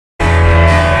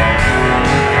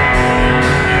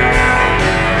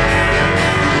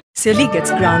Cily gets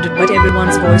grounded but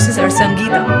everyone's voices are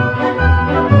Sangeeta.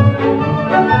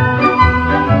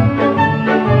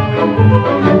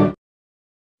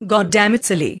 God damn it,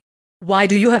 Cily. Why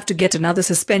do you have to get another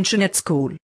suspension at school?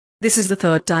 This is the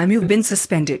third time you've been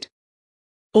suspended.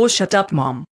 Oh, shut up,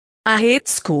 Mom. I hate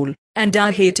school, and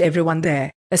I hate everyone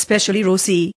there, especially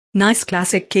Rosie, Nice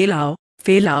Classic Kaylau,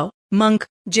 Failau, Monk,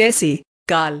 Jesse,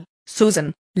 Carl,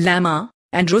 Susan, Lama,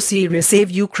 and Rosie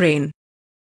Save Ukraine.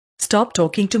 Stop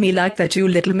talking to me like that, you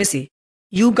little missy.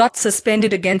 You got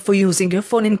suspended again for using your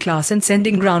phone in class and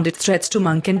sending grounded threats to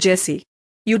Monk and Jesse.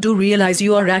 You do realize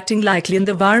you are acting like in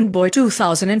the Warren Boy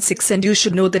 2006, and you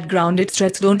should know that grounded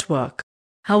threats don't work.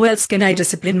 How else can I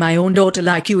discipline my own daughter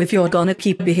like you if you're gonna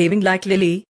keep behaving like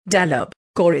Lily, Dalab,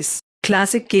 Chorus,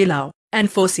 Classic Kaylau, and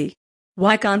Fossey?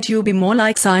 Why can't you be more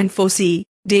like Sign Fossey,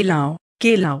 Delau,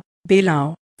 Kaylau,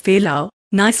 Bailau, Failau,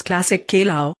 Nice Classic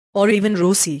Kaylau, or even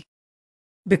Rosie?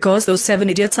 Because those 7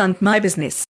 idiots aren't my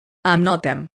business. I'm not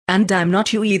them, and I'm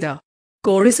not you either.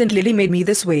 Chorus and Lily made me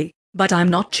this way, but I'm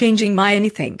not changing my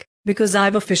anything, because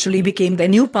I've officially became their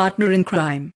new partner in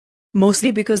crime.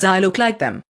 Mostly because I look like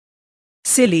them.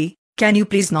 Cily, can you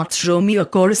please not throw me or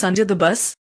Chorus under the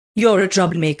bus? You're a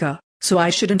troublemaker, so I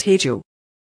shouldn't hate you.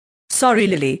 Sorry,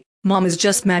 Lily, Mom is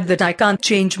just mad that I can't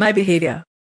change my behavior.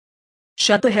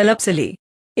 Shut the hell up, Cily.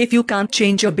 If you can't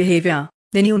change your behavior,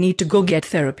 then you need to go get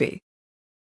therapy.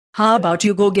 How about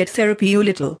you go get therapy, you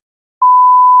little...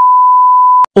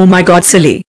 Oh my god,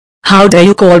 Cily. How dare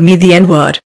you call me the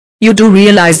N-word? You do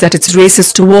realize that it's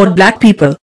racist toward black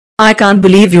people. I can't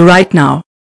believe you right now.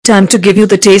 Time to give you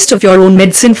the taste of your own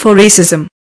medicine for racism.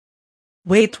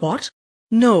 Wait, what?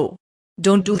 No.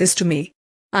 Don't do this to me.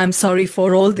 I'm sorry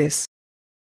for all this.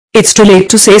 It's too late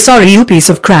to say sorry, you piece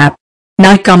of crap.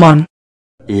 Now come on.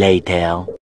 Later.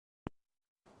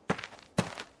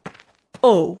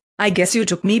 Oh, I guess you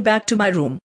took me back to my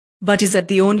room. But is that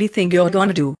the only thing you're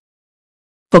gonna do?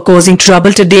 For causing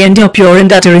trouble today and your pure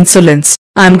and utter insolence,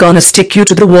 I'm gonna stick you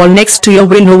to the wall next to your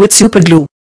window with super glue.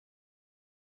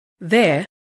 There.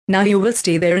 Now you will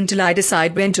stay there until I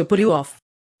decide when to pull you off.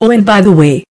 Oh, and by the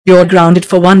way, you're grounded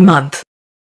for 1 month.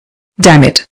 Damn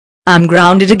it. I'm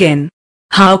grounded again.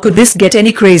 How could this get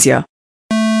any crazier?